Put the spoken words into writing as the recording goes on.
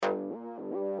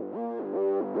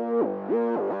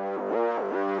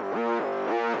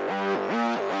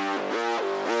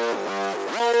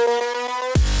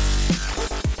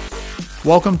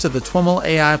Welcome to the TWIML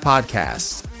AI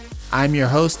Podcast. I'm your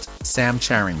host, Sam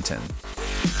Charrington.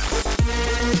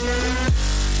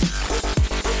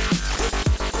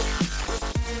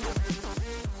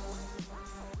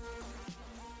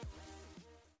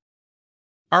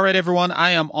 All right, everyone. I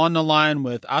am on the line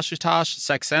with Ashutosh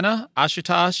Saxena.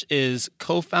 Ashutosh is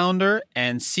co-founder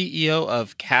and CEO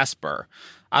of Casper.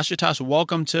 Ashutosh,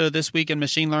 welcome to This Week in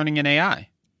Machine Learning and AI.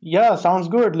 Yeah, sounds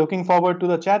good. Looking forward to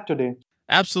the chat today.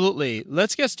 Absolutely.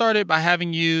 Let's get started by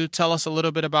having you tell us a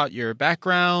little bit about your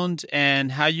background and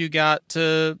how you got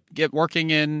to get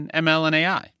working in ML and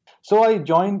AI. So I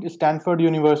joined Stanford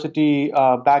University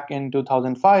back in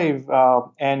 2005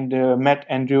 and met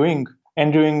Andrew Ng.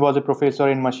 Andrew Ng was a professor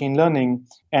in machine learning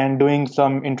and doing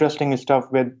some interesting stuff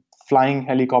with flying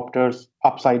helicopters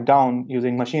upside down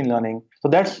using machine learning. So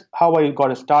that's how I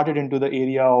got started into the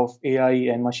area of AI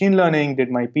and machine learning, did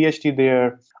my PhD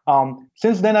there.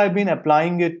 Since then, I've been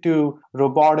applying it to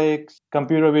robotics,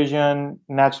 computer vision,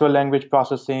 natural language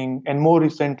processing, and more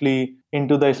recently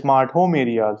into the smart home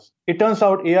areas. It turns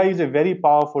out AI is a very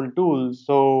powerful tool,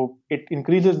 so it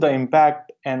increases the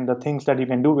impact and the things that you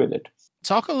can do with it.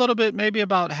 Talk a little bit maybe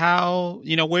about how,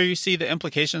 where you see the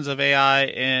implications of AI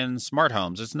in smart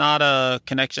homes. It's not a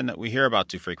connection that we hear about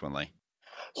too frequently.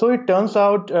 So it turns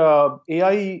out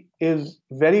AI is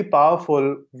very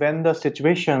powerful when the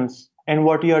situations and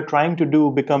what you are trying to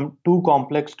do become too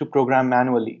complex to program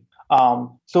manually.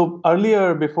 So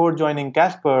earlier, before joining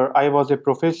Casper, I was a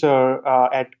professor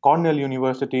at Cornell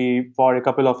University for a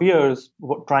couple of years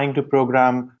trying to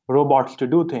program robots to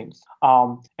do things.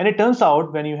 And it turns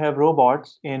out when you have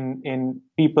robots in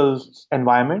people's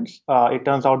environments, it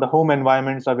turns out the home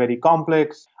environments are very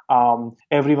complex.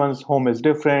 Everyone's home is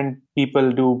different.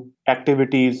 People do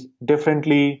activities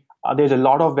differently. There's a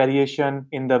lot of variation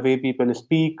in the way people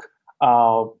speak.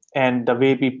 And the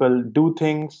way people do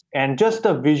things, and just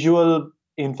the visual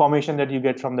information that you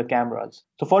get from the cameras.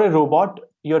 So for a robot,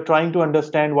 you're trying to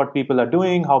understand what people are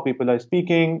doing, how people are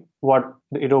speaking, what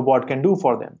a robot can do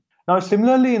for them. Now,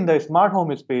 similarly, in the smart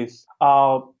home space,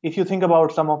 if you think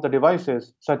about some of the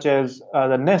devices, such as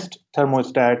the Nest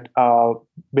thermostat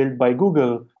built by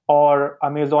Google, or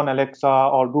Amazon Alexa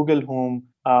or Google Home,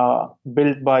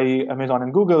 built by Amazon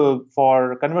and Google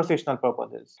for conversational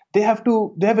purposes. They have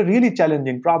a really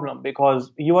challenging problem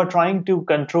because you are trying to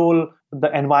control the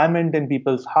environment in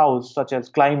people's house, such as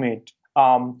climate.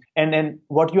 And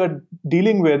what you are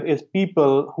dealing with is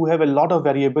people who have a lot of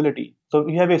variability. So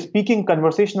you have a speaking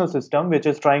conversational system, which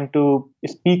is trying to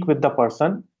speak with the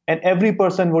person, and every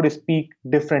person would speak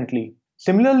differently.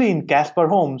 Similarly, in Casper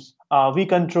Homes, we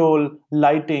control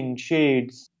lighting,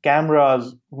 shades,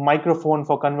 cameras, microphone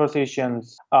for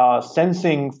conversations,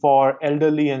 sensing for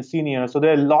elderly and seniors. So there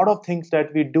are a lot of things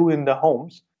that we do in the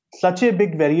homes. Such a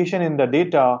big variation in the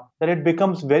data that it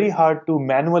becomes very hard to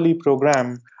manually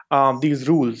program these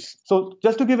rules. So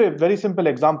just to give a very simple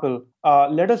example,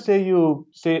 let us say you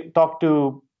talk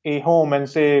to a home and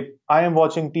say, I am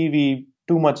watching TV,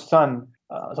 too much sun.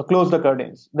 So close the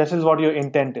curtains. This is what your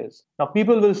intent is. Now,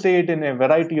 people will say it in a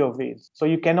variety of ways. So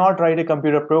you cannot write a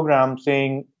computer program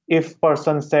saying, if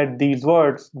person said these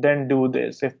words, then do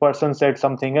this. If person said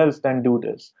something else, then do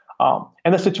this.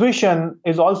 And the situation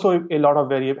is also has a lot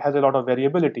of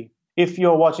variability. If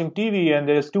you're watching TV and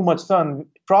there is too much sun,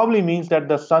 probably means that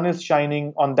the sun is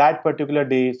shining on that particular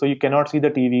day, so you cannot see the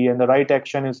TV. And the right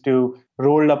action is to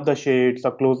roll up the shades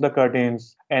or close the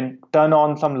curtains and turn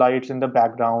on some lights in the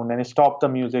background and stop the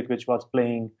music which was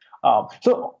playing.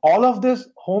 So all of this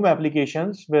home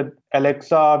applications with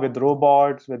Alexa, with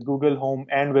robots, with Google Home,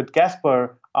 and with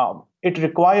Casper, it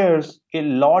requires a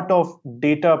lot of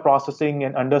data processing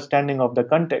and understanding of the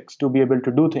context to be able to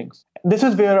do things. This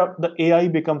is where the AI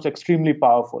becomes extremely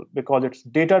powerful because it's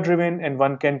data-driven and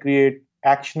one can create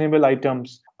actionable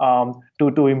items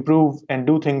to improve and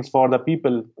do things for the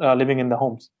people living in the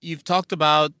homes. You've talked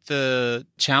about the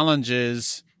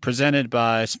challenges presented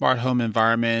by smart home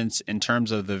environments in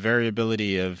terms of the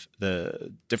variability of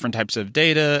the different types of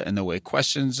data and the way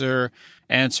questions are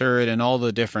answered and all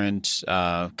the different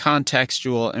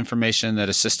contextual information that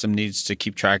a system needs to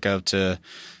keep track of to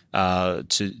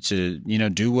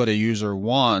do what a user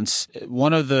wants.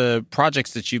 One of the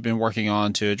projects that you've been working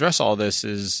on to address all this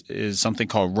is something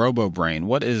called RoboBrain.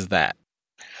 What is that?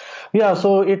 Yeah,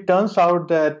 so it turns out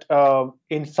that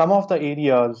in some of the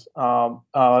areas,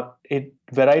 a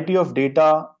variety of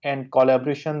data and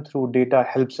collaboration through data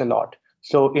helps a lot.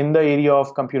 So in the area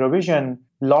of computer vision,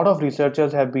 a lot of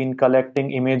researchers have been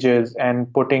collecting images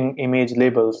and putting image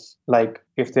labels, like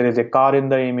if there is a car in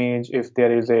the image, if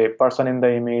there is a person in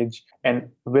the image. And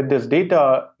with this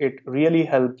data, it really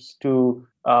helps to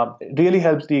it really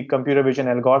helps the computer vision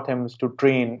algorithms to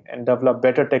train and develop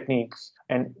better techniques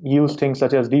and use things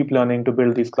such as deep learning to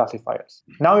build these classifiers.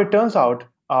 Now, it turns out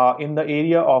in the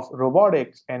area of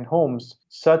robotics and homes,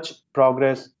 such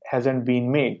progress hasn't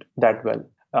been made that well.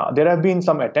 There have been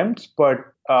some attempts, but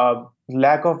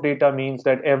lack of data means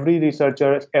that every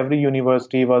researcher, every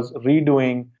university was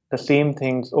redoing the same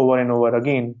things over and over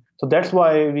again. So that's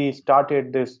why we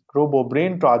started this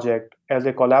RoboBrain project as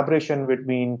a collaboration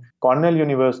between Cornell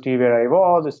University, where I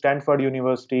was, Stanford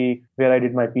University, where I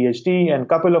did my PhD, and a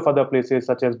couple of other places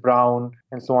such as Brown,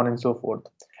 and so on and so forth.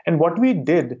 And what we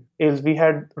did is we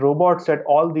had robots at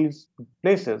all these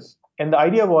places. And the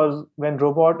idea was when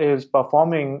robot is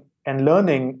performing and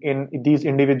learning in these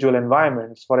individual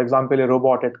environments, for example, a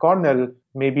robot at Cornell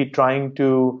may be trying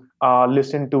to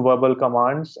listen to verbal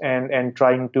commands and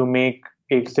trying to make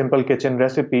a simple kitchen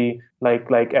recipe like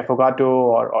affogato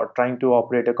or trying to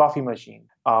operate a coffee machine.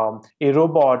 A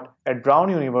robot at Brown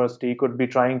University could be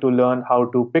trying to learn how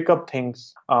to pick up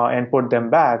things and put them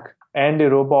back. And a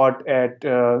robot at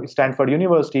Stanford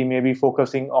University may be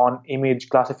focusing on image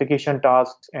classification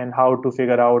tasks and how to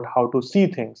figure out how to see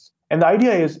things. And the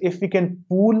idea is if we can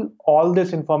pool all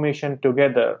this information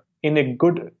together in a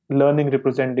good learning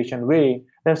representation way,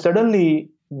 then suddenly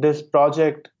this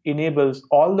project enables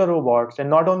all the robots, and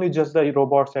not only just the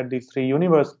robots at these three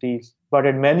universities, but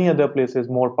at many other places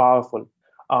more powerful.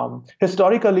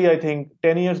 Historically, I think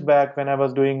 10 years back when I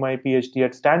was doing my PhD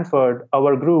at Stanford,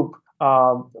 our group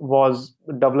was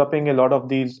developing a lot of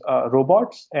these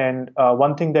robots. And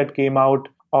one thing that came out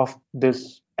of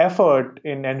this effort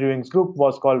in Andrew Ng's group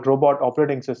was called Robot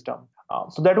Operating System.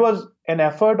 So that was an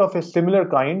effort of a similar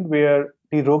kind where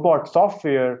the robot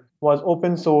software was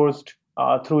open sourced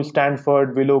through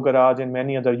Stanford, Willow Garage, and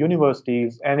many other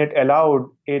universities. And it allowed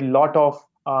a lot of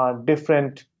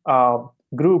different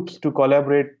groups to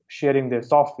collaborate sharing their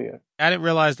software. I didn't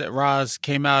realize that ROS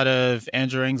came out of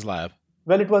Andrew Ng's lab.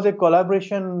 Well, it was a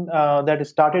collaboration that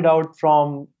started out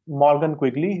from Morgan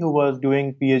Quigley, who was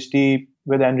doing PhD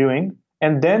with Andrew Ng.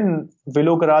 And then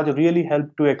Willow Garage really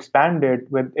helped to expand it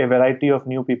with a variety of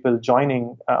new people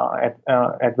joining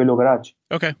at Willow Garage.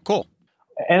 Okay, cool.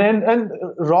 And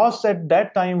ROS at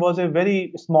that time was a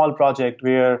very small project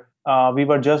where we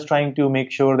were just trying to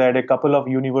make sure that a couple of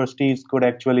universities could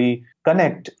actually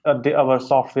connect our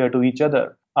software to each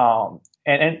other.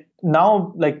 And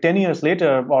now, like 10 years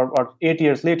later or 8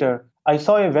 years later, I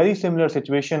saw a very similar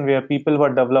situation where people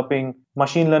were developing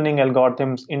machine learning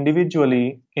algorithms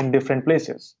individually in different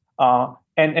places.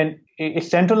 And a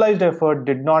centralized effort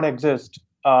did not exist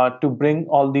to bring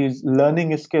all these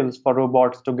learning skills for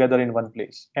robots together in one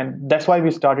place. And that's why we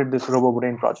started this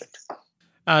RoboBrain project.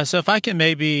 So if I can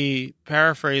maybe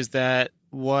paraphrase that,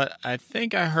 what I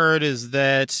think I heard is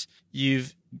that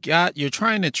you're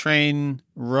trying to train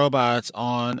robots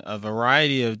on a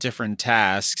variety of different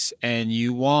tasks, and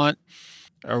you want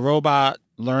a robot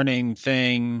learning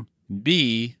thing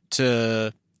B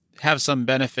to have some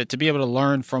benefit, to be able to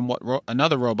learn from what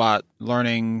another robot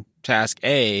learning task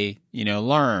A,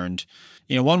 learned.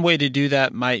 One way to do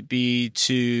that might be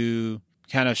to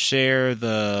kind of share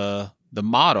the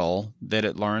model that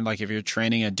it learned. Like if you're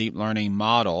training a deep learning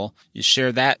model, you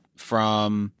share that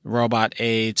from robot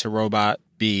A to robot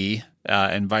B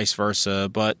and vice versa.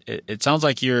 But it sounds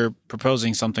like you're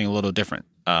proposing something a little different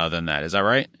than that. Is that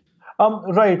right?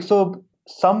 Right. So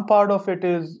some part of it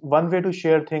is one way to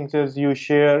share things is you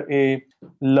share a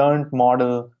learned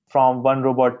model from one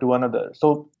robot to another.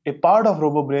 So a part of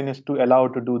RoboBrain is to allow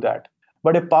to do that.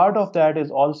 But a part of that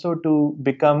is also to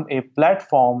become a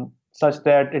platform such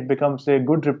that it becomes a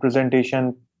good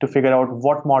representation to figure out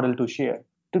what model to share.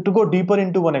 To go deeper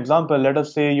into one example, let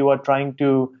us say you are trying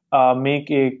to make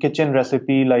a kitchen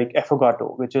recipe like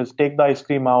affogato, which is take the ice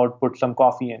cream out, put some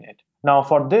coffee in it. Now,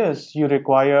 for this, you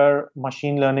require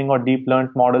machine learning or deep learned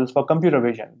models for computer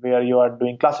vision, where you are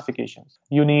doing classifications.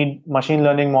 You need machine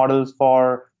learning models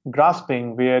for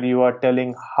grasping, where you are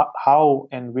telling how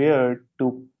and where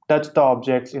to touch the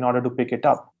objects in order to pick it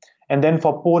up. And then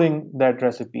for pouring that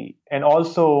recipe, and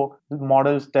also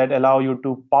models that allow you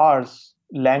to parse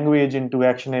language into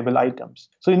actionable items.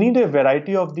 So you need a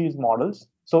variety of these models.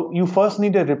 So you first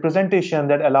need a representation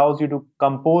that allows you to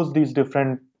compose these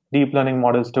different deep learning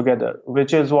models together,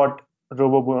 which is what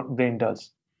RoboBrain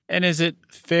does. And is it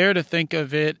fair to think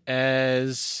of it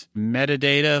as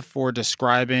metadata for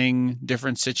describing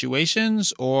different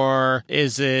situations, or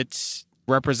is it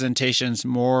representations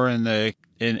more in the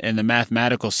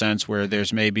mathematical sense where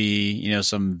there's maybe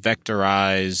some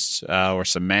vectorized or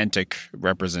semantic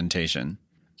representation?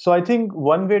 So I think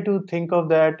one way to think of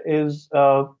that is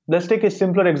let's take a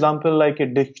simpler example like a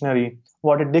dictionary.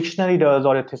 what a dictionary does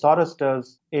or a thesaurus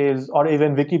does is, or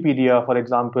even Wikipedia, for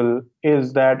example,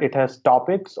 is that it has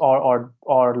topics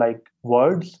or like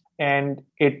words, and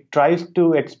it tries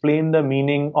to explain the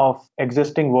meaning of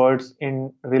existing words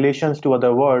in relations to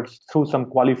other words through some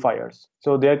qualifiers.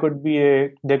 So there could be a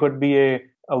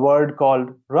word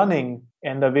called running,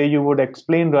 and the way you would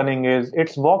explain running is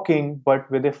it's walking but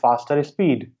with a faster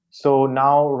speed. So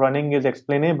now running is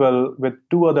explainable with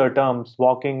two other terms,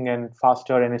 walking and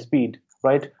faster and speed,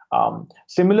 right?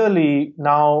 Similarly,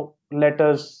 now let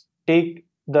us take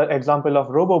the example of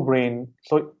RoboBrain.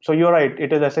 So you're right.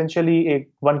 It is essentially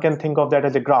one can think of that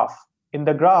as a graph. In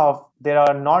the graph, there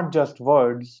are not just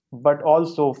words, but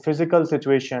also physical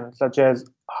situations such as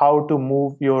how to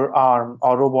move your arm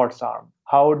or robot's arm.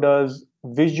 How does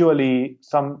visually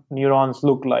some neurons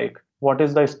look like? What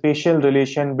is the spatial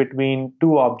relation between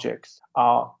two objects?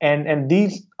 And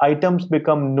these items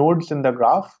become nodes in the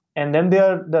graph. And then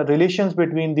the relations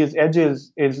between these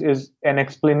edges is an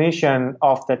explanation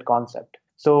of that concept.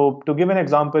 So to give an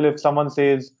example, if someone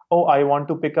says, "Oh, I want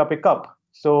to pick up a cup,"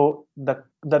 so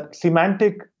the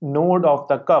semantic node of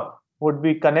the cup would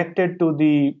be connected to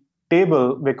the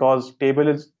table, because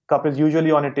cup is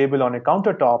usually on a table on a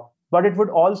countertop. But it would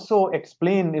also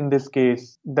explain in this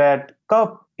case that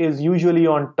cup is usually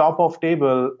on top of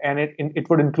table, and it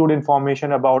would include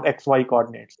information about XY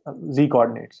coordinates, Z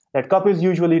coordinates. That cup is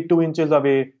usually 2 inches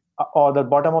away, or the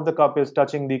bottom of the cup is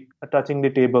touching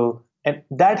the table. And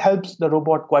that helps the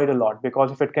robot quite a lot,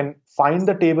 because if it can find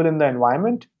the table in the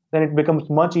environment, then it becomes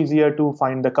much easier to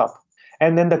find the cup.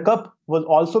 And then the cup will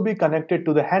also be connected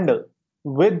to the handle,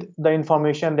 with the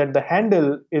information that the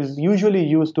handle is usually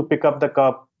used to pick up the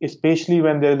cup, especially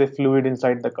when there is a fluid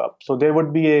inside the cup. So there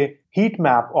would be a heat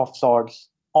map of sorts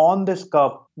on this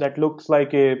cup that looks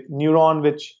like a neuron,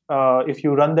 which if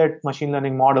you run that machine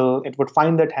learning model, it would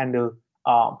find that handle.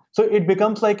 So it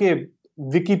becomes like a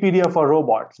Wikipedia for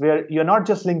robots, where you're not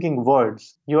just linking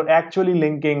words, you're actually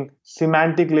linking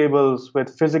semantic labels with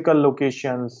physical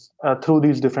locations through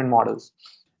these different models.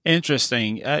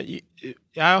 Interesting. I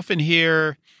often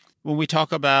hear when we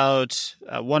talk about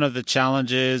one of the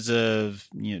challenges of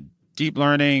deep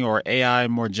learning or AI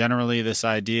more generally, this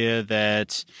idea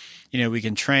that we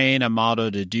can train a model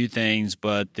to do things,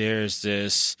 but there's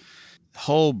this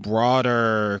whole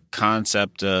broader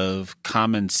concept of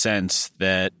common sense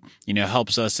that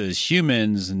helps us as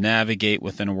humans navigate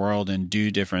within a world and do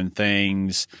different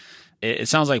things. It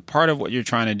sounds like part of what you're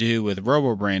trying to do with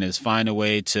RoboBrain is find a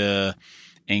way to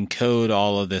encode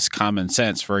all of this common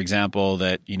sense. For example,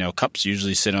 that cups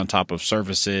usually sit on top of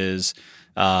surfaces,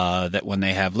 that when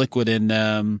they have liquid in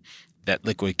them, that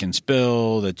liquid can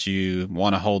spill, that you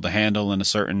want to hold the handle in a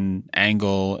certain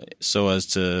angle so as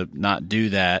to not do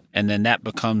that. And then that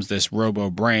becomes this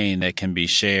RoboBrain that can be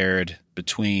shared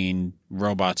between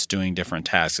robots doing different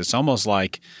tasks. It's almost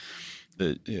like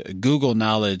the Google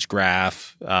Knowledge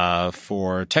Graph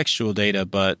for textual data,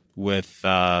 but with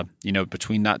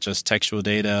between not just textual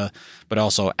data, but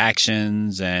also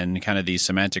actions and kind of these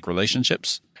semantic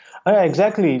relationships.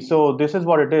 Exactly. So this is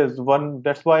what it is.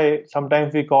 That's why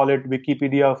sometimes we call it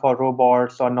Wikipedia for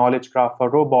robots or knowledge graph for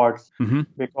robots,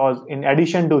 because in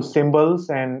addition to symbols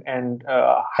and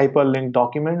hyperlinked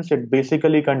documents, it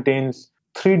basically contains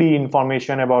 3D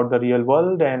information about the real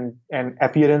world and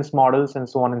appearance models and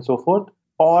so on and so forth,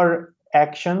 or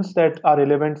actions that are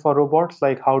relevant for robots,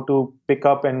 like how to pick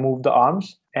up and move the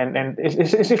arms. And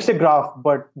it's a graph,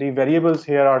 but the variables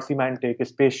here are semantic,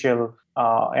 spatial,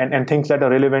 and things that are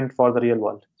relevant for the real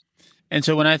world. And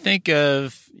so when I think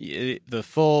of the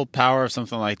full power of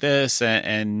something like this,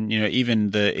 and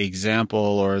even the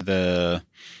example or the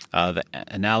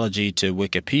analogy to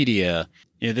Wikipedia,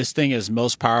 this thing is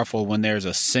most powerful when there's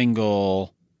a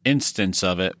single instance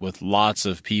of it with lots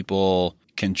of people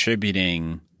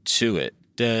contributing to it.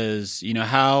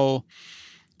 How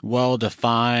well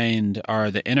defined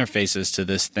are the interfaces to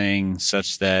this thing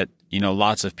such that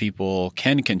lots of people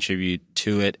can contribute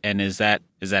to it, and is that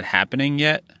happening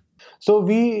yet? So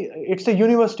it's a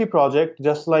university project,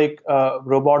 just like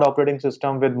robot operating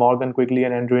system with Morgan Quigley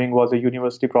and Andrew Ng was a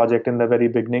university project in the very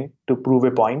beginning to prove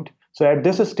a point. So at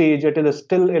this stage, it is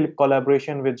still a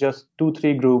collaboration with just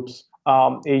 2-3 groups,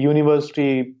 a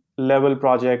university level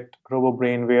project,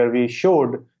 RoboBrain, where we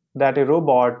showed that a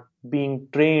robot being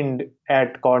trained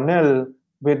at Cornell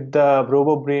with the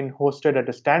RoboBrain hosted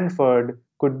at Stanford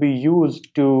could be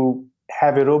used to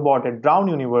have a robot at Brown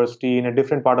University in a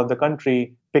different part of the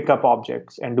country pick up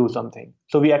objects and do something.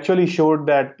 So we actually showed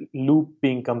that loop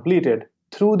being completed.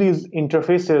 through these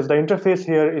interfaces, the interface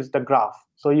here is the graph.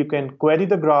 So you can query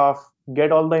the graph,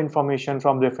 get all the information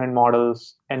from different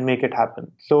models, and make it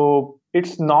happen. So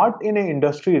it's not in an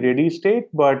industry ready state,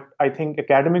 but I think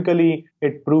academically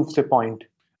it proves a point.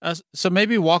 So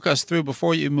maybe walk us through,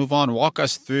 before you move on, walk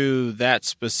us through that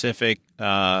specific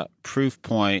proof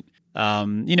point.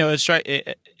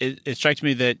 It strikes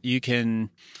me that you can,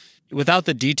 without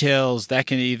the details, that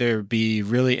can either be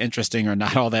really interesting or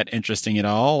not all that interesting at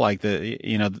all. Like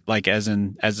as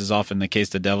is often the case,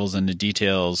 the devil's in the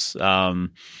details.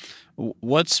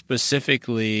 What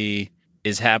specifically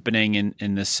is happening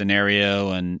in this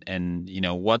scenario, and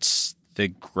what's the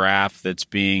graph that's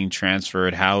being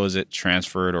transferred? How is it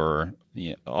transferred? Or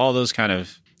all those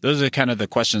are kind of the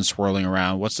questions swirling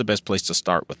around. What's the best place to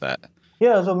start with that?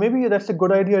 Yeah, so maybe that's a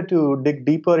good idea to dig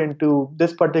deeper into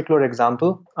this particular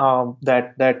example.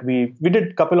 That we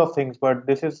did a couple of things, but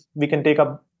we can take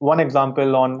up one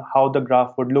example on how the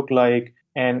graph would look like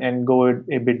and go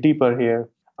a bit deeper here.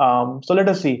 So let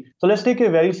us see. So let's take a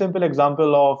very simple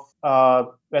example of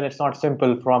when it's not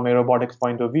simple from a robotics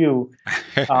point of view.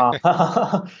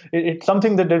 It's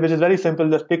something which is very simple.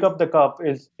 Just pick up the cup.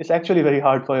 It's actually very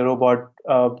hard for a robot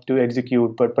to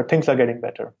execute, but things are getting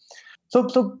better.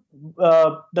 So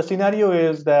the scenario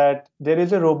is that there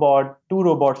is a robot, two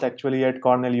robots actually at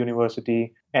Cornell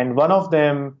University, and one of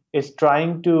them is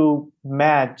trying to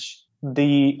match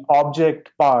the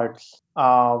object parts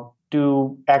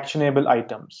to actionable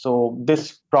items. So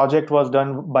this project was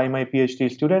done by my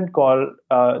PhD student called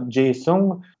Jae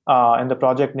Sung, and the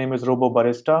project name is Robo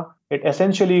Barista. It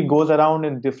essentially goes around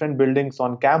in different buildings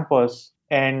on campus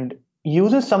and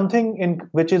uses something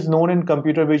which is known in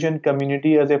computer vision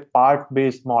community as a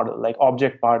part-based model, like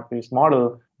object part-based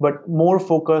model, but more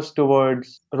focused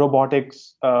towards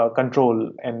robotics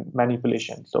control and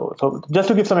manipulation. So just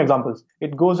to give some examples,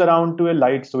 it goes around to a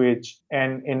light switch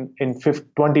and in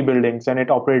 20 buildings and it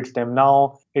operates them.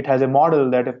 Now it has a model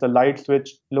that if the light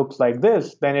switch looks like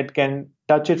this, then it can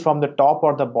touch it from the top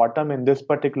or the bottom in this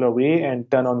particular way and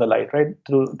turn on the light, right?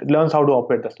 It learns how to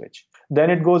operate the switch. Then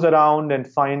it goes around and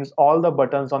finds all the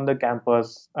buttons on the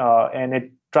campus and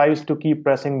it tries to keep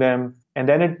pressing them. And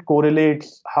then it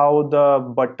correlates how the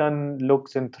button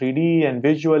looks in 3D and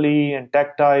visually and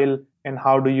tactile and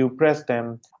how do you press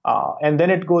them. And then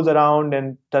it goes around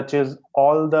and touches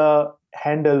all the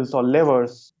handles or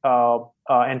levers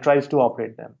and tries to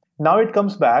operate them. Now it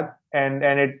comes back and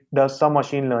it does some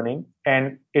machine learning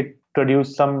and it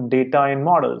produces some data in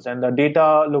models. And the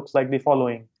data looks like the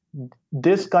following.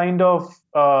 This kind of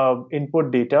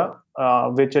input data,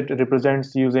 which it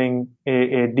represents using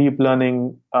a deep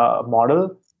learning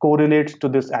model, correlates to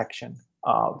this action.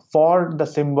 For the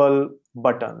symbol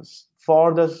buttons,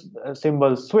 for the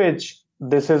symbol switch,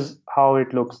 this is how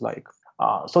it looks like.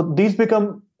 So these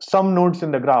become some nodes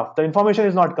in the graph. The information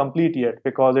is not complete yet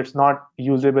because it's not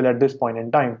usable at this point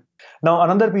in time. Now,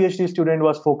 another PhD student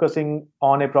was focusing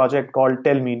on a project called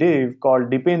Tell Me Dave, called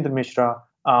Dipendra Mishra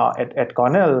at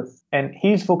Cornell. And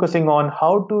he's focusing on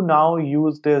how to now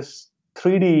use this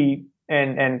 3D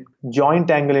and joint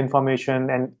angle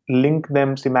information and link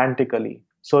them semantically.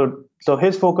 So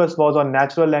his focus was on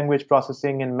natural language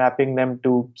processing and mapping them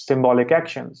to symbolic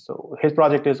actions. So his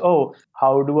project is,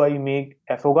 how do I make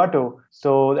affogato?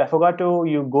 So affogato,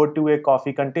 you go to a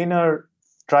coffee container,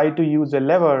 try to use a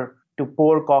lever to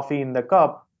pour coffee in the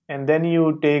cup, and then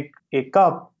you take a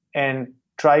cup and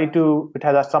it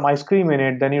has some ice cream in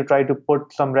it, then you try to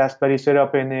put some raspberry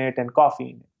syrup in it and coffee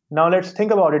in it. Now let's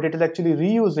think about it. It is actually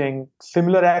reusing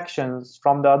similar actions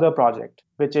from the other project,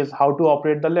 which is how to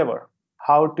operate the lever,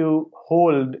 how to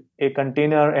hold a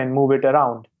container and move it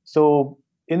around. So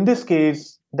in this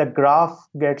case, the graph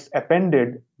gets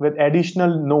appended with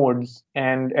additional nodes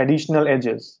and additional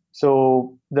edges.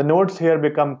 So the nodes here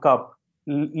become cup,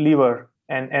 lever,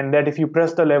 and that if you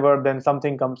press the lever, then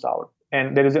something comes out.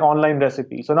 And there is an online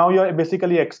recipe. So now you're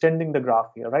basically extending the graph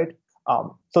here, right?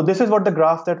 So this is what the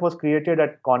graph that was created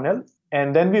at Cornell.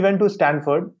 And then we went to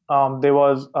Stanford. There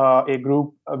was a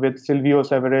group with Silvio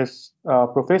Severis,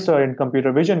 professor in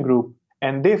computer vision group.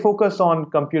 And they focus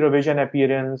on computer vision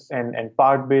appearance and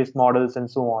part-based models and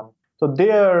so on. So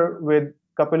there, with a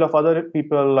couple of other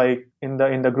people like in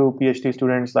the group, PhD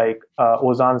students like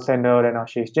Ozan Sender and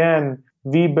Ashish Jain,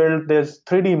 we built this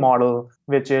 3D model,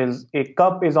 which is a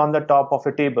cup is on the top of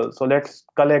a table. So let's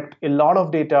collect a lot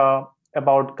of data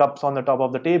about cups on the top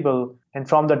of the table. And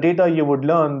from the data, you would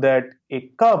learn that a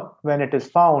cup, when it is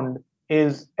found,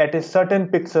 is at a certain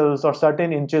pixels or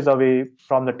certain inches away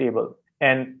from the table.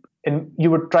 And you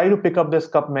would try to pick up this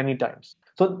cup many times.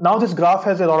 So now this graph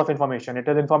has a lot of information. It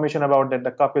has information about that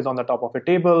the cup is on the top of a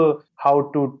table,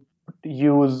 how to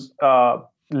use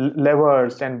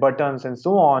levers and buttons and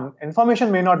so on.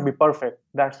 Information may not be perfect.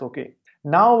 That's okay.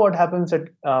 Now, what happens at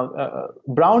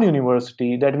Brown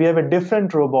University that we have a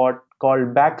different robot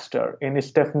called Baxter in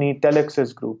Stephanie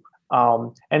Telex's group.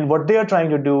 And what they are trying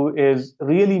to do is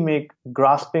really make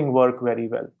grasping work very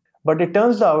well. But it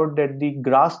turns out that the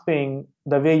grasping,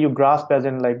 the way you grasp, as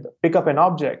in like pick up an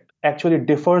object, actually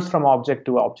differs from object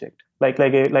to object. Like a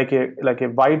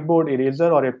whiteboard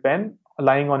eraser or a pen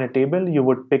lying on a table, you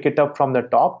would pick it up from the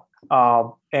top,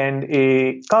 and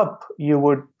a cup, you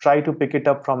would try to pick it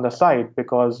up from the side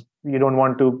because you don't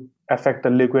want to affect the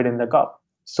liquid in the cup.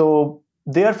 So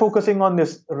they are focusing on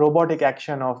this robotic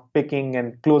action of picking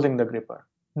and closing the gripper.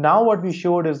 Now what we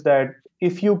showed is that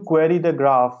if you query the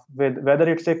graph with whether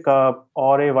it's a cup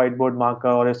or a whiteboard marker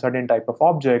or a certain type of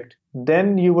object,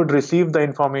 then you would receive the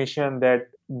information that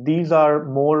these are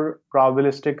more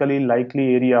probabilistically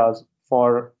likely areas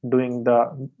for doing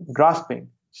the grasping.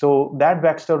 So that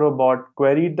Baxter robot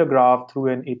queried the graph through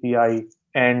an API,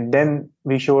 and then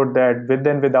we showed that with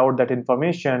and without that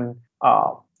information,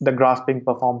 the grasping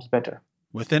performs better.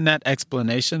 Within that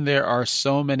explanation, there are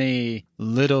so many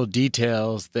little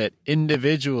details that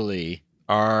individually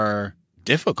are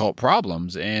difficult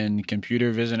problems in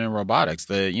computer vision and robotics.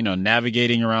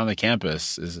 Navigating around the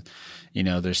campus is,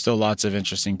 there's still lots of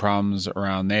interesting problems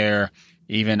around there.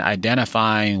 Even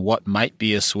identifying what might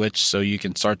be a switch so you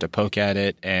can start to poke at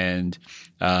it and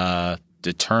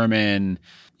determine,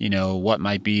 what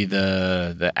might be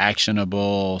the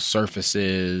actionable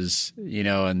surfaces,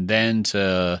 and then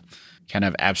to kind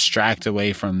of abstract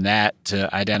away from that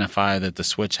to identify that the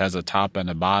switch has a top and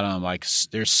a bottom. Like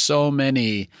there's so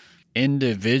many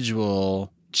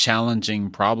individual challenging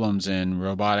problems in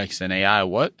robotics and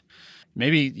AI.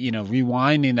 Maybe,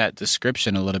 rewinding that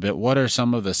description a little bit, what are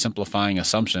some of the simplifying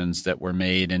assumptions that were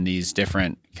made in these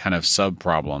different kind of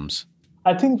sub-problems?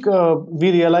 I think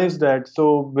we realized that.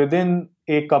 So within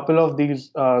a couple of these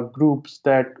groups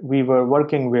that we were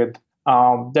working with,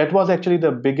 that was actually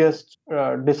the biggest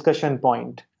discussion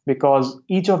point, because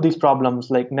each of these problems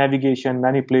like navigation,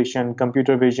 manipulation,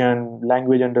 computer vision,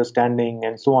 language understanding,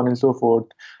 and so on and so forth,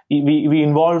 we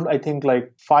involved, I think,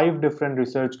 like 5 different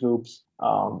research groups.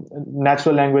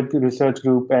 Natural language research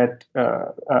group at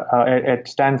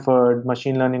Stanford,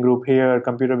 machine learning group here,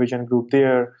 computer vision group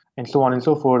there, and so on and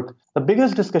so forth. The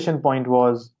biggest discussion point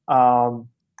was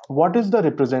what is the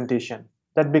representation?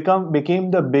 That became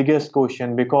the biggest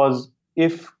question, because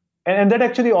and that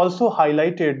actually also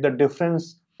highlighted the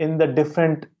difference in the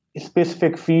different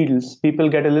specific fields. People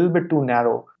get a little bit too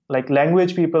narrow. Like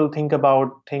language, people think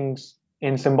about things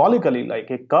in symbolically,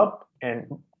 like a cup and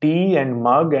tea and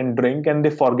mug and drink, and they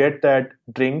forget that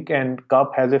drink and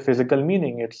cup has a physical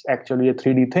meaning. It's actually a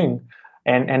 3D thing.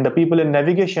 And the people in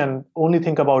navigation only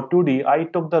think about 2D. I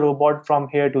took the robot from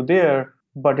here to there,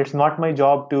 but it's not my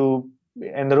job to,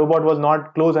 and the robot was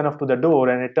not close enough to the door.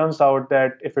 And it turns out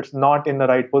that if it's not in the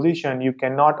right position, you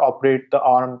cannot operate the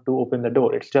arm to open the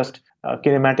door. It's just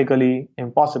kinematically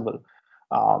impossible.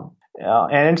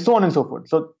 And so on and so forth.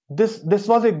 So this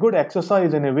was a good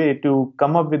exercise in a way to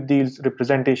come up with these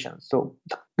representations. So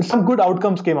some good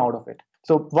outcomes came out of it.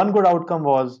 So one good outcome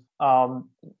was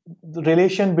the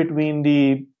relation between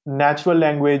the natural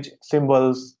language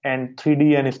symbols and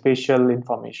 3D and spatial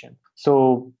information.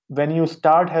 So when you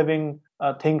start having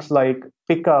things like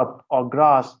pick up or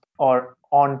grasp or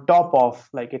on top of,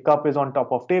 like a cup is on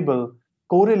top of table,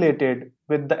 correlated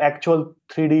with the actual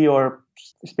 3D or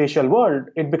spatial world,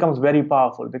 it becomes very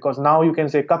powerful, because now you can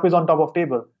say cup is on top of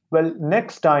table. Well,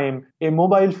 next time a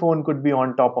mobile phone could be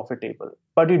on top of a table,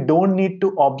 but you don't need to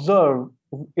observe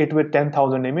it with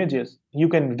 10,000 images. You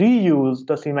can reuse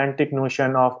the semantic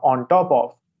notion of on top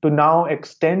of to now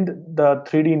extend the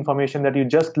 3D information that you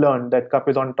just learned, that cup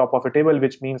is on top of a table,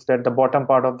 which means that the bottom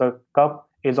part of the cup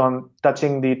is on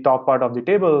touching the top part of the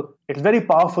table. It's very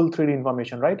powerful 3D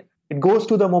information, right? It goes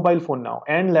to the mobile phone now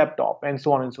and laptop and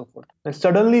so on and so forth. And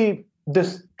suddenly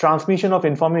this transmission of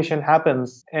information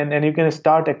happens, and you can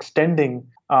start extending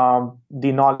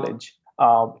the knowledge.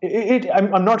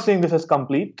 I'm not saying this is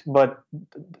complete, but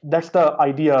that's the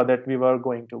idea that we were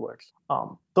going towards.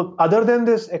 So other than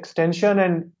this extension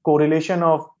and correlation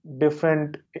of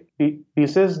different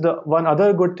pieces, the one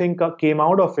other good thing came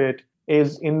out of it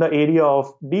is in the area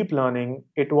of deep learning.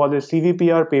 It was a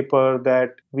CVPR paper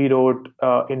that we wrote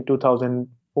in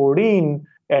 2014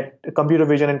 at Computer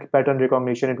Vision and Pattern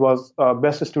Recognition. It was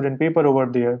best student paper over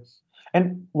there.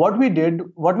 And what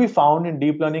we found in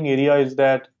deep learning area is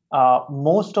that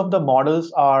most of the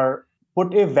models are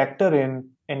put a vector in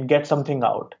and get something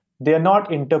out. They are not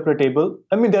interpretable.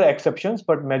 I mean, there are exceptions,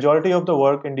 but majority of the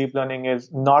work in deep learning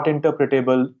is not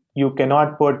interpretable you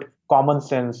cannot put common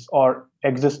sense or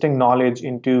existing knowledge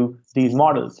into these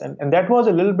models. And that was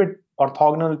a little bit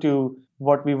orthogonal to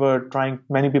what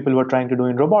many people were trying to do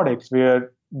in robotics,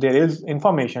 where there is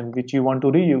information which you want to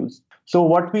reuse. So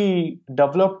what we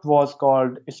developed was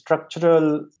called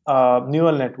structural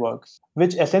neural networks,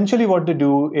 which essentially what they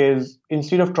do is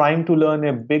instead of trying to learn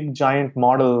a big giant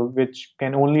model which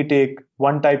can only take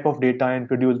one type of data and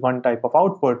produce one type of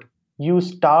output, you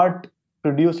start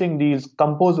producing these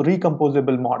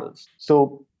recomposable models.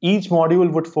 So each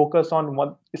module would focus on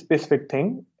one specific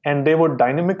thing, and they would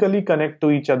dynamically connect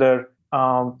to each other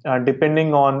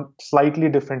depending on slightly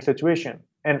different situation.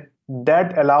 And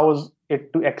that allows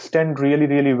it to extend really,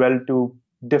 really well to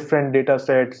different data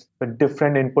sets with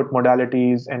different input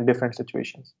modalities and different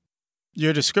situations.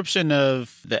 Your description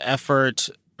of the effort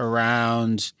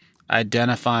around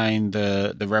identifying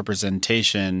the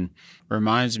representation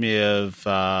reminds me of,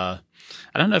 I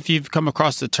don't know if you've come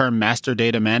across the term master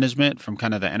data management from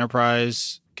kind of the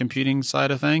enterprise computing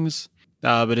side of things,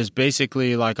 but it's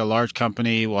basically like a large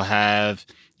company will have,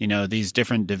 these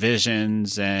different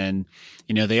divisions and,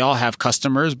 they all have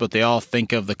customers, but they all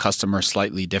think of the customer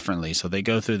slightly differently. So they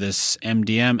go through this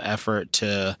MDM effort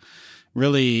to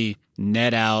really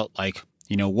net out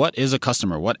what is a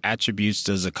customer? What attributes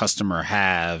does a customer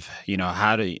have?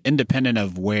 How to, independent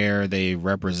of where they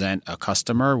represent a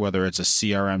customer, whether it's a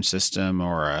CRM system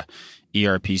or a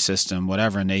ERP system,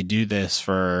 whatever. And they do this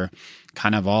for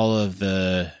kind of all of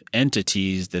the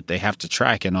entities that they have to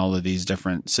track in all of these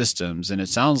different systems. And it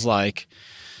sounds like,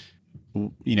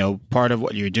 part of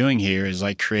what you're doing here is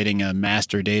like creating a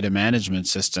master data management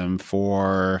system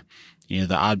for,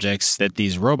 the objects that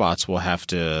these robots will have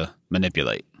to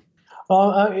manipulate.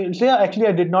 Actually,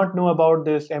 I did not know about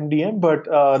this MDM, but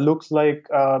looks like,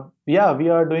 we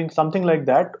are doing something like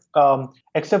that.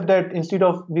 Except that instead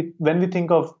of, when we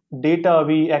think of data,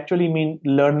 we actually mean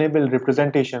learnable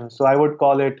representation. So I would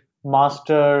call it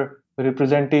master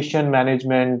representation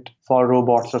management for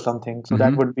robots or something. So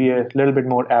that would be a little bit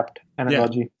more apt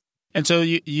analogy. Yeah. And so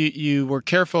you were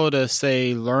careful to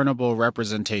say learnable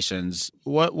representations.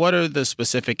 What are the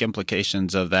specific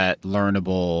implications of that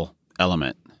learnable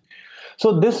element?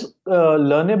 So this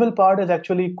learnable part is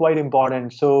actually quite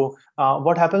important. So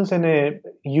what happens in a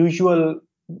usual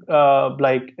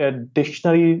like a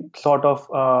dictionary sort of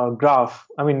graph?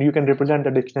 I mean, you can represent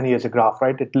a dictionary as a graph,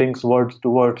 right? It links words to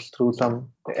words through some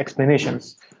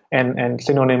explanations and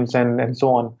synonyms and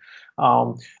so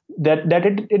on.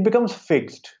 It becomes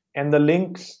fixed, and the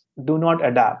links do not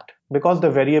adapt because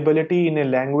the variability in a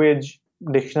language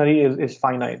dictionary is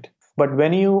finite. But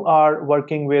when you are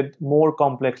working with more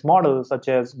complex models such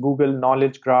as Google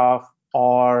Knowledge Graph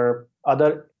or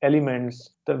other elements,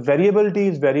 the variability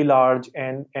is very large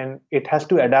and it has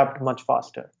to adapt much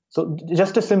faster. So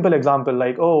just a simple example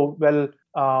like,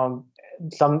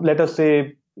 let us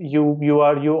say you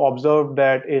observe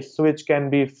that a switch can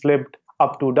be flipped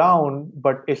up to down,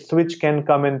 but a switch can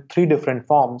come in three different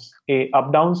forms: a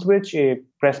up-down switch, a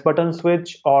press button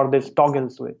switch, or this toggle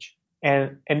switch.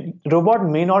 And robot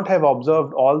may not have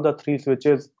observed all the three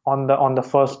switches on the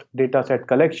first data set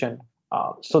collection.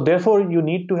 So therefore, you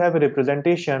need to have a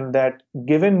representation that,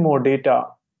 given more data,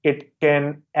 it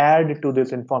can add to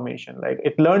this information. Like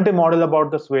it learned a model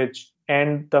about the switch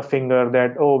and the finger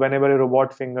that, whenever a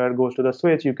robot finger goes to the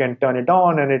switch, you can turn it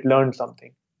on and it learned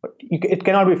something. But it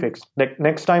cannot be fixed. Like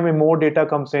next time a more data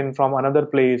comes in from another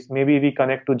place, maybe we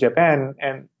connect to Japan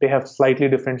and they have slightly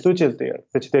different switches there,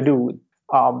 which they do.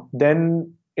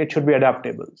 Then it should be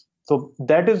adaptable. So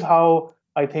that is how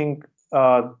I think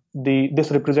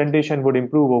this representation would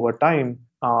improve over time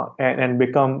and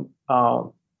become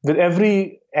with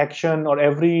every action or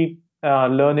every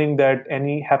learning that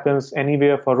happens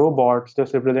anywhere for robots,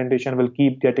 this representation will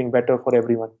keep getting better for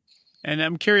everyone. And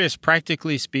I'm curious,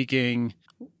 practically speaking,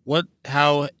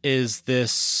 how is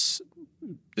this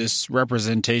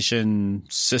representation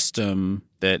system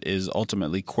that is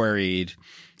ultimately queried,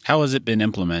 how has it been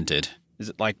implemented? Is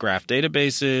it like graph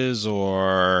databases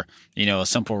or, a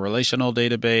simple relational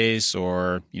database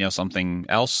or, something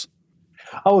else?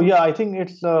 Oh, yeah, I think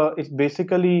it's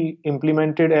basically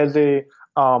implemented as a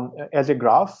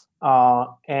graph,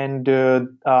 and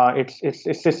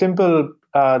it's a simple.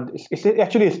 It's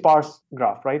actually a sparse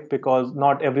graph, right? Because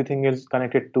not everything is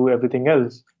connected to everything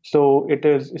else. So it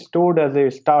is stored as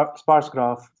a sparse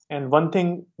graph. And one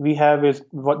thing we have is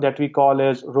that we call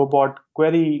as robot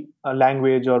query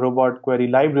language or robot query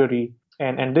library.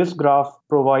 And this graph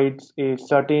provides a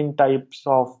certain type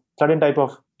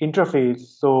of interface.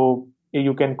 So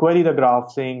you can query the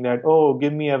graph saying that,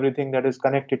 give me everything that is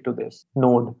connected to this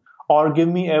node, or give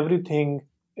me everything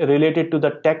related to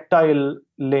the tactile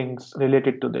links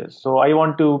related to this. So I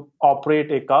want to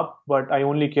operate a cup, but I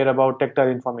only care about tactile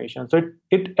information. So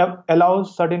it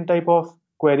allows certain type of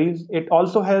queries. It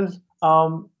also has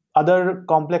other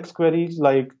complex queries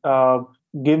like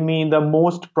give me the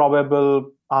most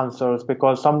probable answers,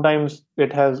 because sometimes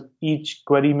it has each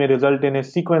query may result in a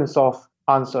sequence of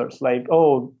answers like,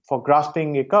 oh, for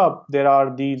grasping a cup, there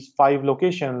are these 5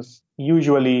 locations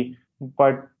usually,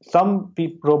 but some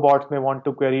robots may want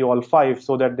to query all 5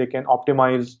 so that they can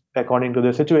optimize according to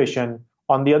the situation.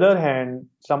 On the other hand,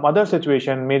 some other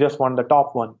situation may just want the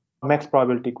top one, max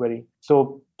probability query.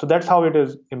 So that's how it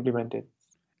is implemented.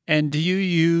 And do you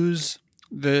use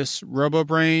this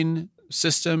RoboBrain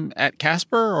system at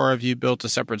Casper, or have you built a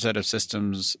separate set of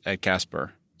systems at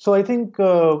Casper? So I think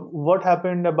what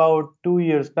happened about 2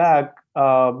 years back,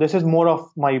 this is more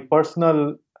of my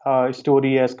personal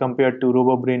story as compared to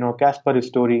RoboBrain or Casper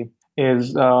story,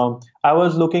 is I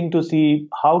was looking to see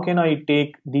how can I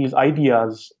take these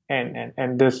ideas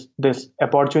and this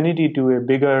opportunity to a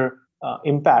bigger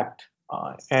impact.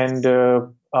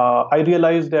 I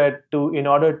realized that in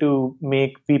order to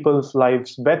make people's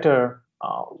lives better,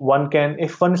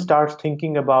 if one starts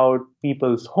thinking about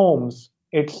people's homes,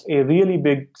 it's a really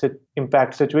big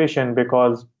impact situation,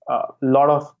 because a lot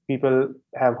of people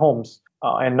have homes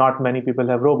and not many people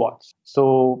have robots.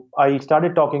 So I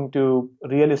started talking to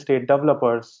real estate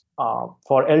developers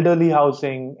for elderly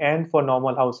housing and for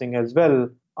normal housing as well.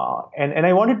 And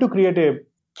I wanted to create a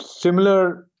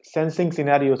similar sensing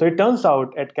scenario. So it turns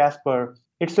out at Casper,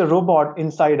 it's a robot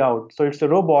inside out. So it's a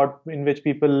robot in which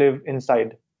people live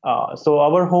inside. So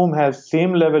our home has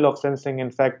same level of sensing,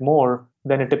 in fact, more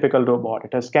than a typical robot.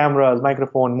 It has cameras,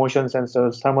 microphone, motion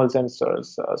sensors, thermal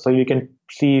sensors, so you can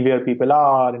see where people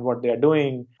are and what they are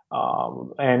doing.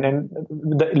 And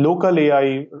the local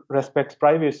AI respects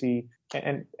privacy,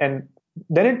 and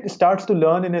then it starts to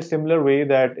learn in a similar way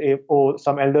that if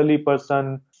some elderly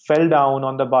person fell down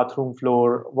on the bathroom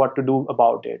floor, what to do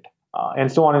about it,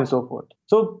 and so on and so forth.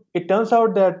 So it turns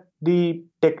out that the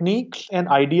techniques and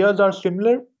ideas are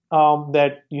similar,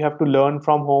 that you have to learn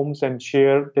from homes and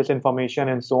share this information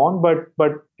and so on.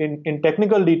 But in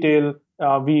technical detail,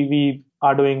 we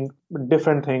are doing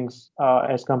different things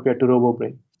as compared to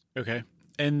RoboBrain. Okay.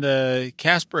 In the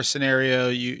Casper scenario,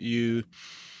 you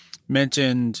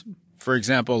mentioned, for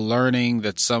example, learning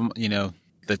that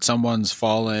someone's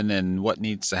fallen and what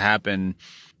needs to happen.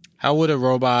 How would a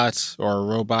robot or a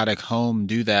robotic home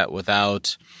do that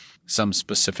without some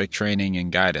specific training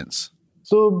and guidance?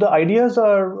 So the ideas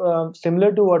are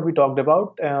similar to what we talked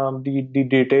about. The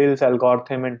details,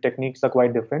 algorithm, and techniques are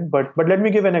quite different. But let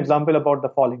me give an example about the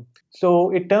falling.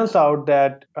 So it turns out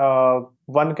that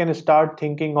one can start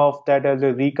thinking of that as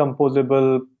a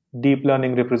recomposable deep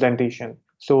learning representation.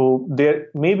 So there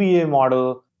may be a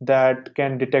model that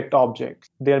can detect objects.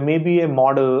 There may be a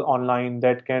model online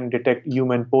that can detect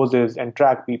human poses and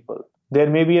track people. There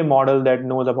may be a model that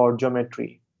knows about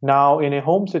geometry. Now, in a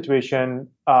home situation,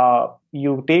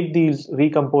 you take these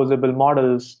recomposable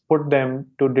models, put them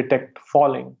to detect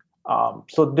falling.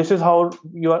 So this is how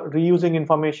you are reusing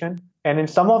information. And in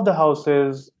some of the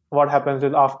houses, what happens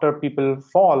is after people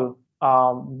fall,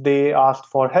 they ask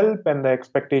for help, and the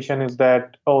expectation is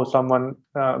that, someone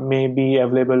may be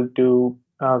available to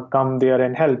come there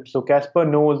and help. So Casper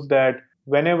knows that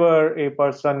whenever a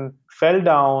person fell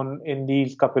down in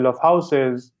these couple of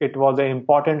houses, it was an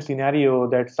important scenario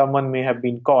that someone may have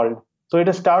been called. So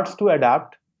it starts to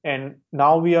adapt. And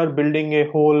now we are building a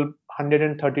whole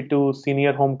 132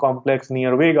 senior home complex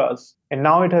near Vegas. And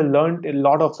now it has learned a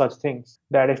lot of such things,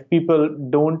 that if people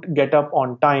don't get up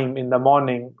on time in the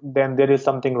morning, then there is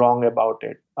something wrong about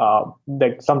it.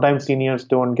 Like sometimes seniors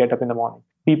don't get up in the morning.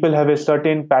 People have a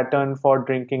certain pattern for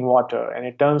drinking water, and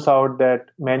it turns out that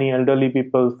many elderly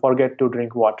people forget to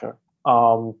drink water.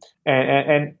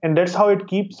 And that's how it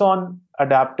keeps on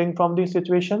adapting from these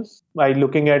situations by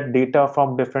looking at data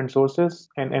from different sources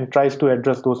and tries to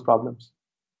address those problems.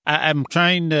 I'm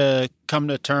trying to come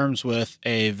to terms with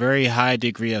a very high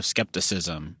degree of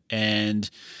skepticism.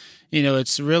 And,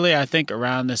 it's really, I think,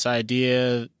 around this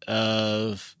idea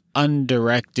of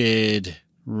undirected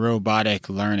robotic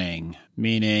learning,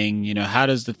 meaning, how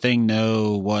does the thing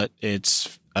know what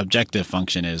its objective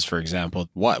function is, for example?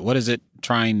 What is it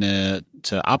trying to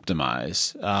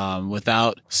optimize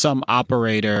without some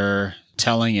operator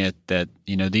telling it that,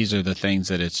 these are the things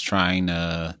that it's trying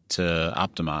to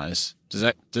optimize?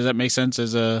 Does that make sense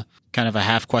as a kind of a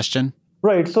half question?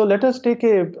 Right. So let us take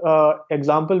a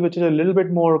example which is a little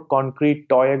bit more concrete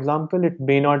toy example. It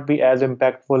may not be as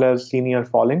impactful as senior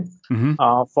falling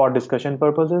Mm-hmm. for discussion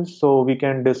purposes. So we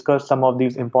can discuss some of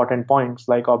these important points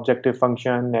like objective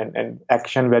function and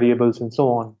action variables and so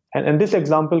on. And this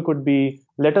example could be,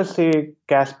 let us say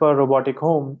Casper Robotic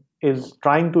Home is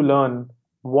trying to learn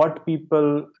what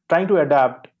people trying to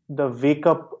adapt the wake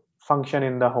up function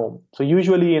in the home. So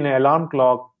usually in an alarm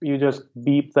clock, you just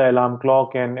beep the alarm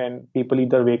clock and people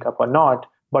either wake up or not.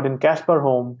 But in Casper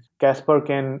Home, Casper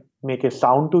can make a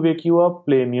sound to wake you up,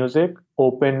 play music,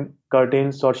 open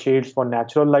curtains or shades for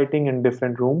natural lighting in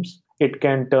different rooms. It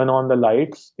can turn on the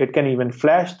lights. It can even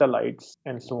flash the lights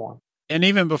and so on. And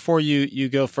even before you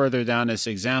go further down this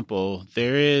example,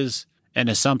 there is an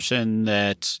assumption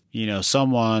that,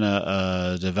 someone,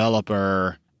 a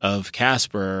developer of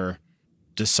Casper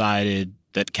decided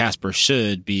that Casper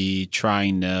should be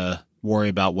trying to worry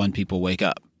about when people wake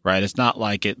up, right? It's not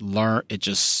like it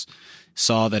just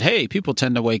saw that, hey, people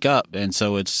tend to wake up. And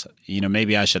so it's,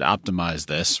 maybe I should optimize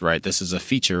this, right? This is a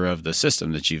feature of the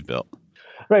system that you've built.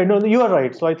 Right. No, you are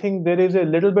right. So I think there is a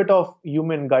little bit of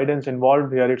human guidance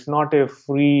involved here. It's not a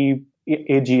free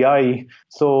AGI.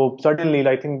 So certainly,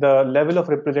 I think the level of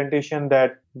representation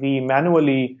that we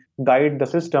manually guide the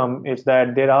system is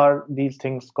that there are these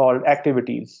things called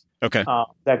activities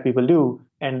that people do.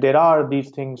 And there are these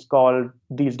things called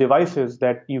these devices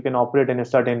that you can operate in a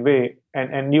certain way.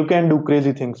 And you can do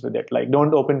crazy things with it. Like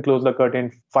don't open, close the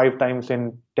curtain 5 times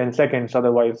in 10 seconds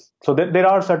otherwise. So there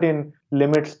are certain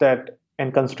limits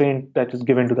and constraint that is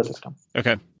given to the system.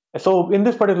 Okay. So in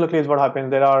this particular case, what happens?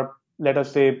 There are, let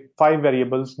us say, 5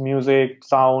 variables: music,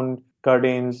 sound,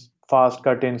 curtains, fast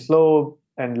curtain, slow,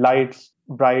 and lights,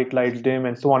 bright, lights, dim,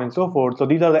 and so on and so forth. So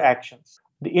these are the actions.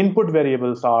 The input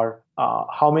variables are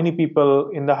how many people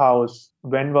in the house,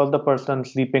 when was the person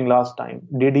sleeping last time?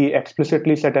 Did he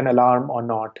explicitly set an alarm or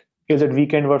not? Is it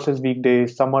weekend versus weekday,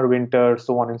 summer, winter,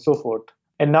 so on and so forth.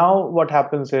 And now what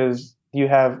happens is you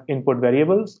have input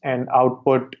variables and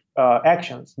output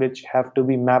actions, which have to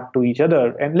be mapped to each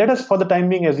other. And let us, for the time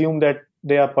being, assume that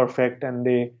they are perfect and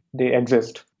they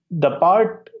exist. The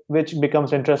part which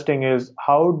becomes interesting is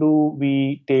how do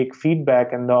we take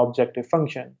feedback and the objective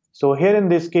function? So here in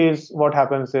this case, what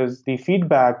happens is the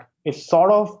feedback is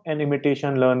sort of an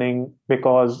imitation learning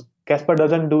because Casper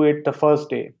doesn't do it the first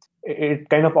day. It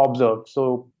kind of observes.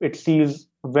 So it sees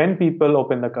when people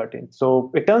open the curtain.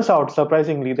 So it turns out,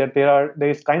 surprisingly, that there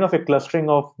is kind of a clustering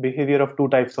of behavior of 2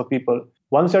 types of people.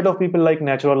 One set of people like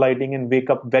natural lighting and wake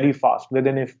up very fast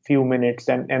within a few minutes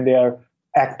and they are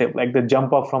active, like they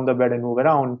jump up from the bed and move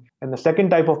around. And the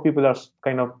second type of people are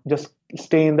kind of just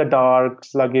stay in the dark,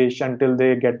 sluggish until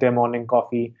they get their morning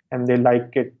coffee and they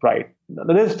like it bright.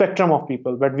 There's a spectrum of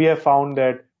people, but we have found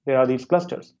that there are these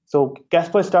clusters. So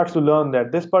Casper starts to learn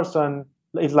that this person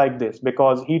is like this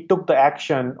because he took the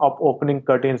action of opening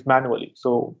curtains manually.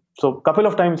 So a couple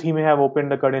of times he may have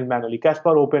opened the curtains manually.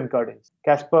 Casper opened curtains.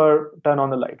 Casper turned on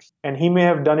the lights. And he may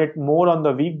have done it more on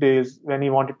the weekdays when he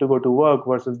wanted to go to work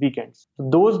versus weekends. So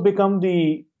those become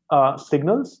the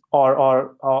signals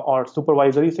or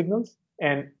supervisory signals.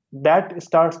 And that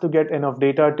starts to get enough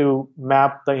data to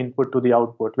map the input to the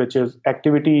output, which is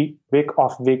activity wake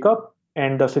up,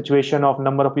 and the situation of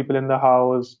number of people in the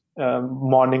house,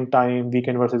 morning time,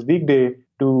 weekend versus weekday,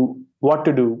 to what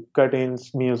to do,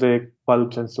 curtains, music,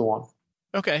 bulbs, and so on.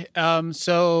 Okay.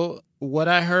 So what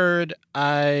I heard,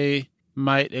 I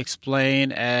might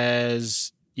explain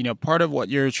as, part of what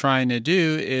you're trying to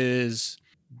do is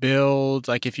build,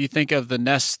 like if you think of the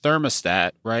Nest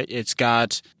thermostat, right? It's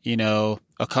got,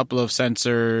 a couple of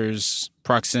sensors,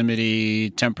 proximity,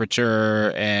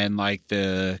 temperature, and like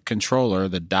the controller,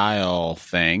 the dial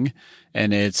thing.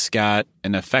 And it's got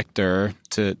an effector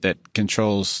that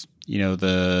controls,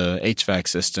 the HVAC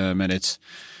system. And it's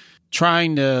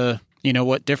trying to,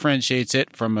 what differentiates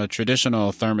it from a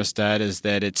traditional thermostat is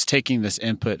that it's taking this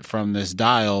input from this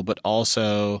dial, but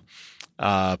also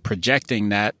projecting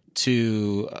that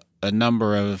to a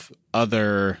number of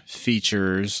other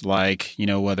features like,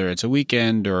 whether it's a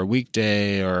weekend or a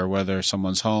weekday or whether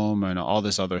someone's home and all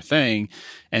this other thing,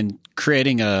 and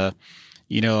creating a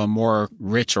more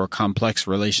rich or complex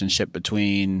relationship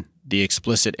between the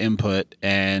explicit input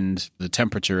and the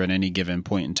temperature at any given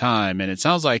point in time. And it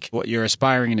sounds like what you're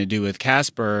aspiring to do with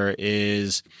Casper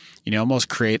is, almost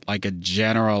create like a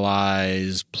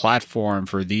generalized platform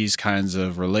for these kinds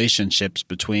of relationships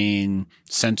between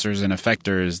sensors and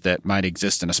effectors that might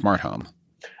exist in a smart home.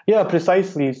 Yeah,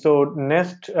 precisely. So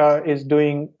Nest is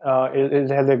doing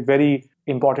has a very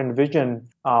important vision.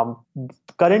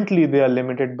 Currently, they are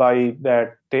limited by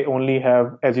that they only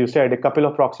have, as you said, a couple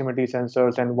of proximity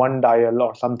sensors and one dial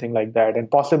or something like that. And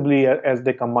possibly as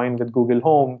they combine with Google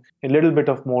Home, a little bit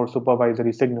of more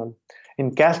supervisory signal.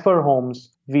 In Casper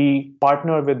Homes, we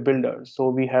partner with builders. So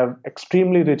we have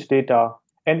extremely rich data.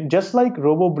 And just like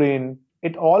RoboBrain,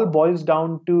 it all boils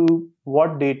down to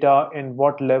what data and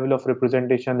what level of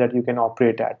representation that you can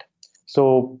operate at.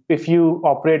 So if you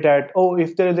operate at,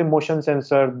 if there is a motion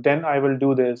sensor, then I will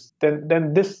do this,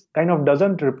 then this kind of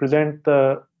doesn't represent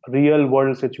the real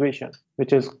world situation,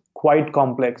 which is quite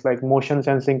complex. Like motion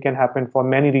sensing can happen for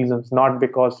many reasons, not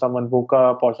because someone woke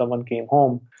up or someone came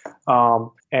home,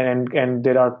 and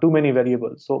there are too many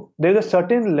variables. So there's a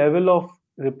certain level of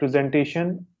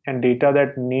representation and data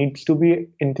that needs to be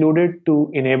included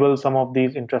to enable some of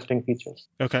these interesting features.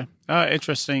 Okay.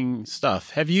 Interesting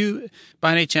stuff. Have you,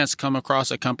 by any chance, come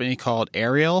across a company called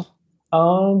Aerial?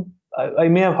 I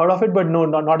may have heard of it, but no,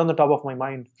 not on the top of my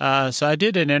mind. So I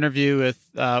did an interview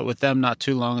with them not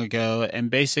too long ago, and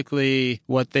basically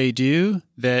what they do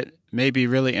that may be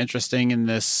really interesting in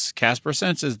this Casper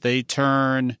sense is they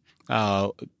turn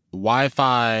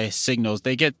Wi-Fi signals.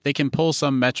 They can pull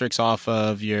some metrics off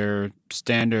of your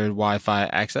standard Wi-Fi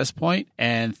access point,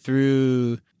 and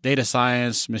through data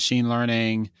science, machine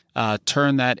learning,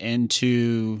 turn that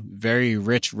into very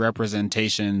rich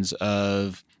representations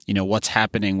of what's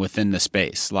happening within the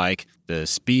space, like the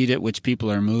speed at which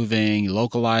people are moving,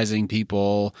 localizing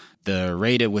people, the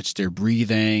rate at which they're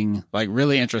breathing, like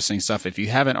really interesting stuff. If you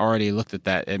haven't already looked at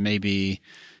that, it may be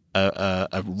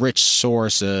a rich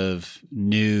source of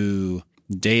new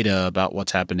data about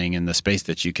what's happening in the space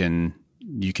that you can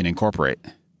incorporate.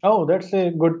 Oh, that's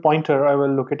a good pointer. I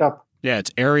will look it up. Yeah,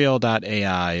 it's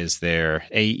Aerial.ai is there.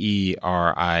 AERIAL,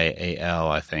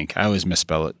 I think. I always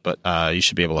misspell it, but you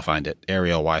should be able to find it.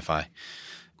 Aerial Wi-Fi.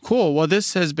 Cool. Well,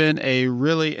 this has been a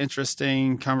really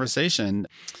interesting conversation.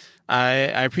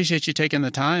 I appreciate you taking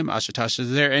the time, Ashutosh.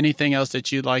 Is there anything else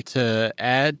that you'd like to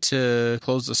add to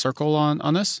close the circle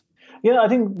on this? Yeah, I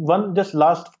think just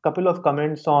last couple of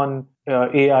comments on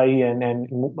AI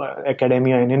and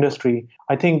academia and industry.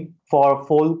 I think for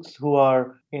folks who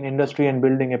are in industry and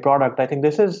building a product, I think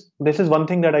this is one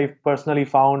thing that I personally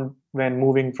found when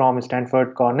moving from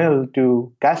Stanford Cornell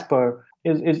to Casper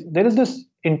is there is this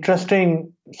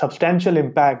interesting substantial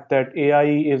impact that AI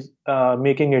is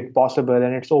making it possible,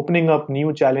 and it's opening up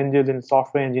new challenges in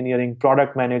software engineering,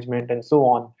 product management, and so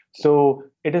on. So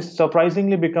it has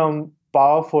surprisingly become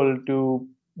powerful to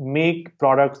make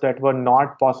products that were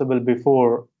not possible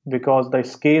before because the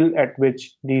scale at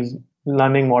which these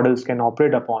learning models can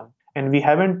operate upon. And we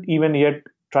haven't even yet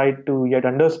tried to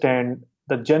understand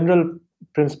the general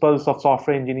principles of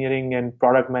software engineering and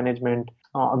product management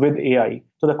with AI.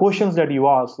 So the questions that you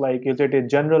ask, like, is it a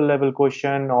general level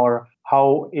question, or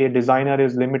how a designer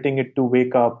is limiting it to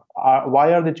wake up?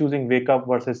 Why are they choosing wake up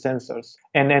versus sensors?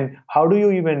 And then how do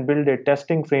you even build a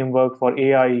testing framework for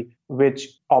AI which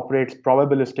operates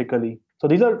probabilistically? So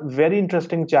these are very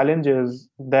interesting challenges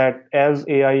that as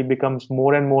AI becomes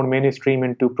more and more mainstream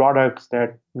into products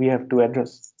that we have to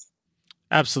address.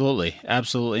 Absolutely.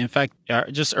 Absolutely. In fact,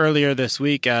 just earlier this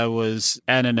week, I was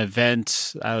at an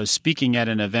event. I was speaking at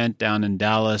an event down in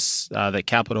Dallas that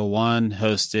Capital One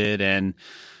hosted. And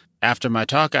after my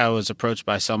talk, I was approached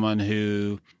by someone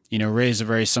who, raised a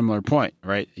very similar point,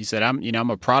 right? He said, I'm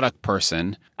a product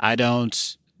person. I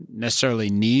don't necessarily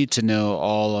need to know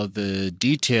all of the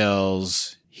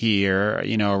details here,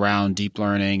 around deep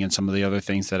learning and some of the other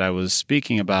things that I was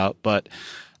speaking about. But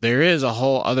there is a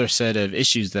whole other set of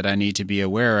issues that I need to be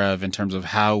aware of in terms of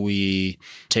how we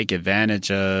take advantage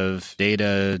of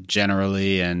data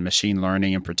generally and machine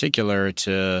learning in particular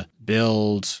to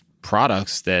build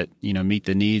products that, meet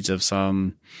the needs of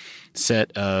some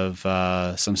set of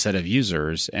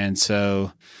users. And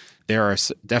so there are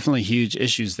definitely huge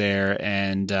issues there.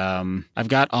 And I've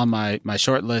got on my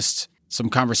short list some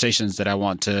conversations that I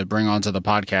want to bring onto the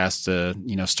podcast to,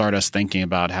 start us thinking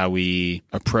about how we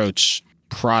approach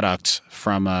product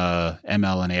from a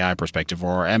ML and AI perspective,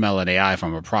 or ML and AI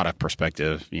from a product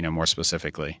perspective, more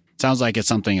specifically. Sounds like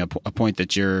it's a point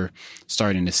that you're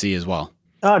starting to see as well.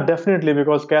 Definitely,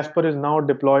 because Casper is now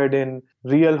deployed in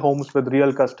real homes with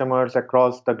real customers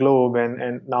across the globe,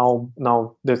 and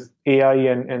now this AI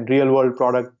and real world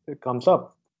product comes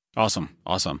up. Awesome.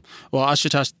 Well,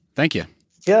 Ashutosh, thank you.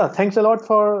 Yeah, thanks a lot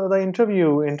for the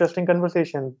interview. Interesting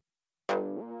conversation.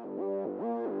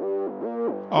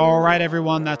 All right,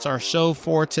 everyone, that's our show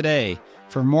for today.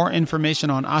 For more information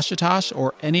on Ashutosh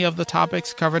or any of the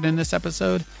topics covered in this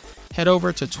episode, head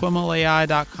over to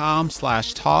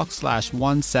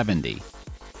twimlai.com/talk/170.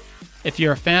 If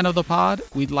you're a fan of the pod,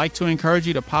 we'd like to encourage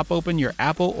you to pop open your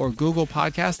Apple or Google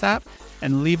Podcast app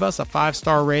and leave us a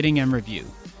 5-star rating and review.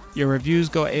 Your reviews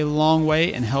go a long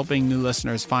way in helping new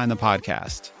listeners find the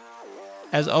podcast.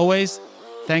 As always,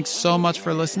 thanks so much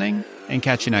for listening, and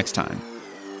catch you next time.